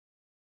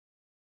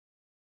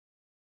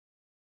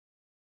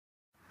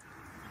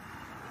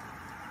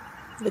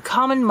The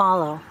common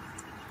mallow.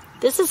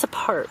 This is a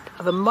part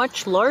of a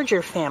much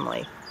larger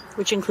family,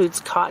 which includes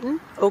cotton,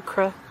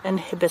 okra, and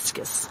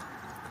hibiscus.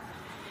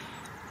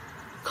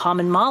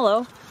 Common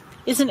mallow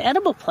is an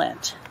edible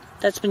plant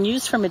that's been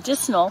used for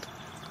medicinal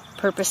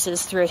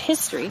purposes throughout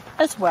history,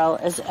 as well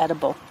as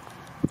edible.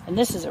 And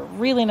this is a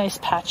really nice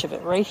patch of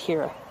it right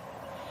here,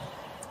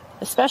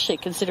 especially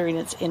considering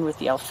it's in with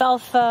the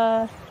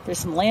alfalfa. There's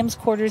some lamb's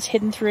quarters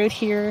hidden throughout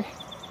here.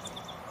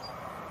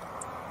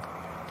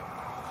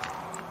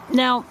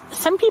 Now,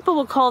 some people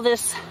will call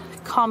this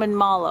common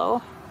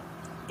mallow,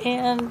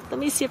 and let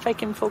me see if I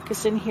can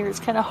focus in here. It's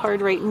kind of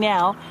hard right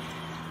now,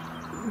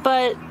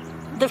 but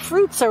the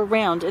fruits are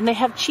round and they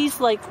have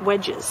cheese-like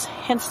wedges,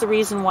 hence the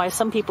reason why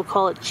some people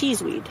call it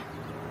cheeseweed.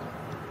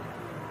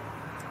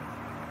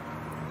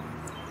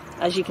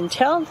 As you can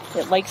tell,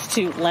 it likes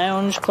to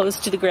lounge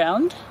close to the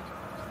ground.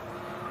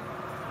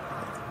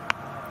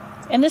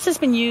 And this has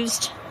been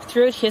used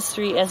throughout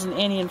history as an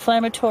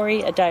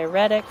anti-inflammatory, a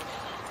diuretic,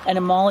 an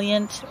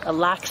emollient, a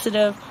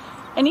laxative,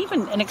 and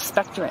even an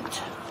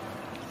expectorant.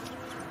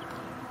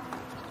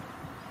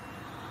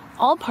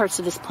 All parts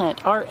of this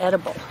plant are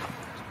edible.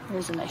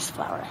 There's a nice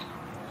flower.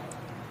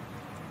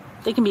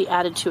 They can be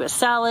added to a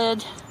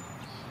salad.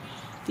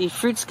 The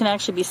fruits can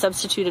actually be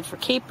substituted for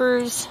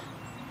capers.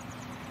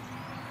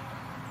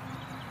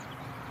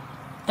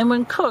 And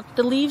when cooked,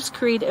 the leaves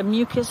create a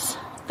mucus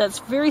that's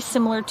very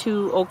similar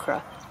to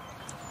okra.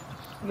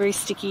 A very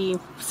sticky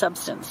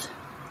substance.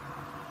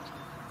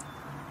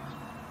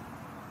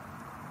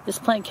 This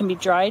plant can be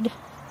dried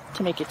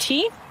to make a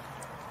tea.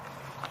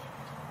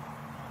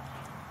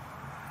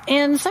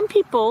 And some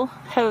people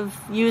have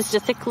used a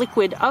thick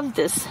liquid of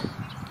this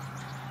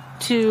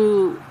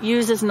to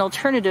use as an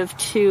alternative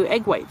to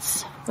egg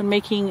whites when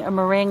making a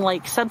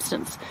meringue-like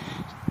substance.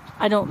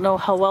 I don't know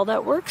how well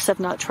that works. I've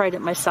not tried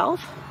it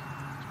myself.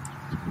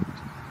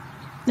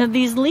 Now,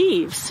 these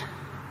leaves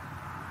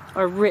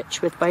are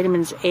rich with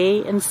vitamins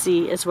A and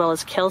C, as well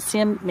as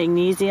calcium,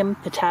 magnesium,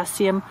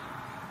 potassium,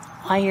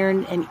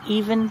 iron, and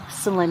even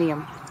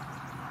selenium.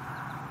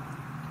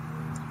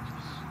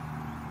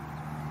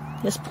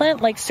 This plant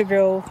likes to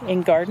grow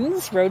in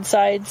gardens,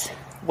 roadsides,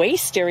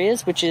 waste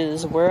areas, which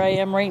is where I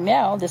am right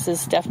now. This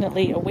is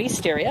definitely a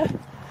waste area,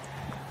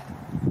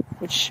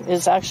 which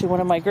is actually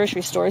one of my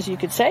grocery stores, you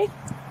could say.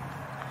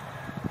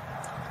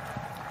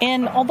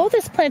 And although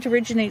this plant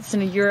originates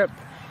in Europe,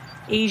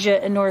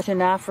 Asia, and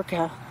Northern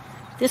Africa,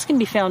 this can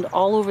be found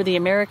all over the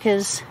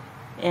Americas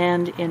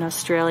and in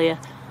Australia.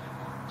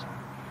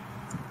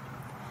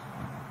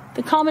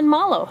 The common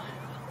mallow.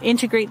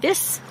 Integrate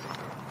this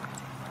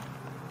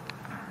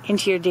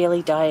into your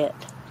daily diet.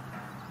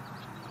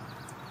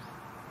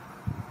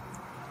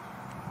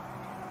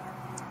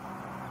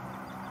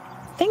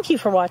 Thank you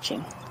for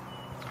watching.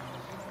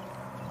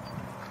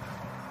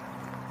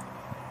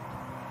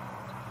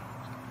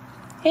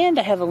 And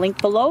I have a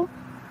link below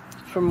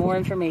for more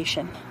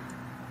information.